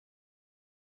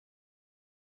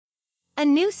A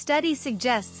new study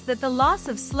suggests that the loss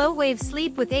of slow-wave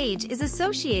sleep with age is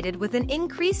associated with an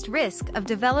increased risk of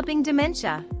developing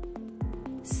dementia.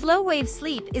 Slow-wave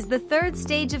sleep is the third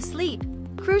stage of sleep,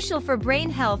 crucial for brain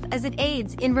health as it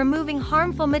aids in removing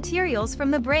harmful materials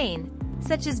from the brain,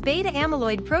 such as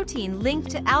beta-amyloid protein linked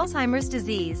to Alzheimer's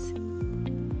disease.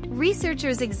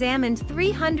 Researchers examined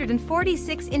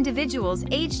 346 individuals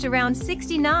aged around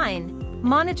 69,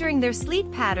 monitoring their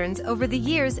sleep patterns over the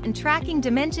years and tracking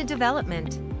dementia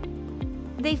development.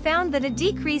 They found that a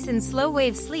decrease in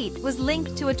slow-wave sleep was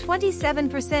linked to a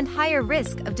 27% higher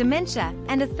risk of dementia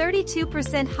and a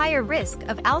 32% higher risk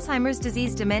of Alzheimer's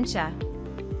disease dementia.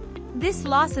 This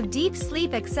loss of deep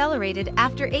sleep accelerated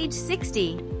after age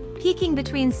 60, peaking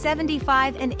between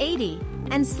 75 and 80,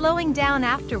 and slowing down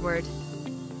afterward.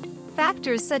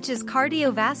 Factors such as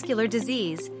cardiovascular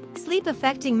disease,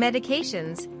 sleep-affecting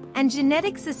medications, and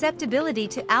genetic susceptibility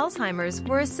to Alzheimer's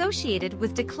were associated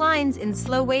with declines in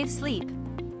slow-wave sleep.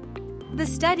 The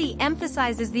study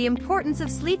emphasizes the importance of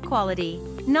sleep quality,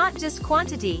 not just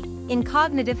quantity, in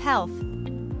cognitive health.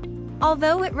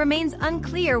 Although it remains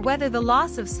unclear whether the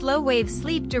loss of slow-wave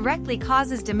sleep directly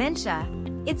causes dementia,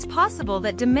 it's possible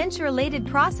that dementia-related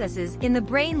processes in the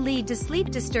brain lead to sleep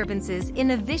disturbances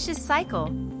in a vicious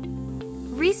cycle.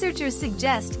 Researchers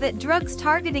suggest that drugs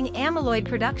targeting amyloid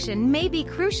production may be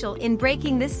crucial in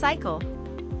breaking this cycle.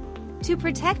 To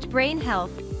protect brain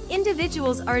health,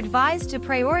 individuals are advised to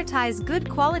prioritize good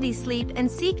quality sleep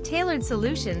and seek tailored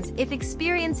solutions if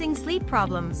experiencing sleep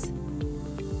problems.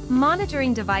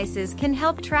 Monitoring devices can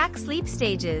help track sleep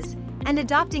stages, and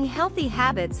adopting healthy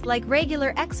habits like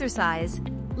regular exercise,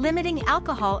 limiting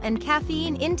alcohol and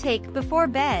caffeine intake before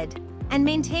bed, and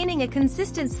maintaining a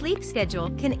consistent sleep schedule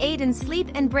can aid in sleep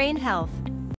and brain health.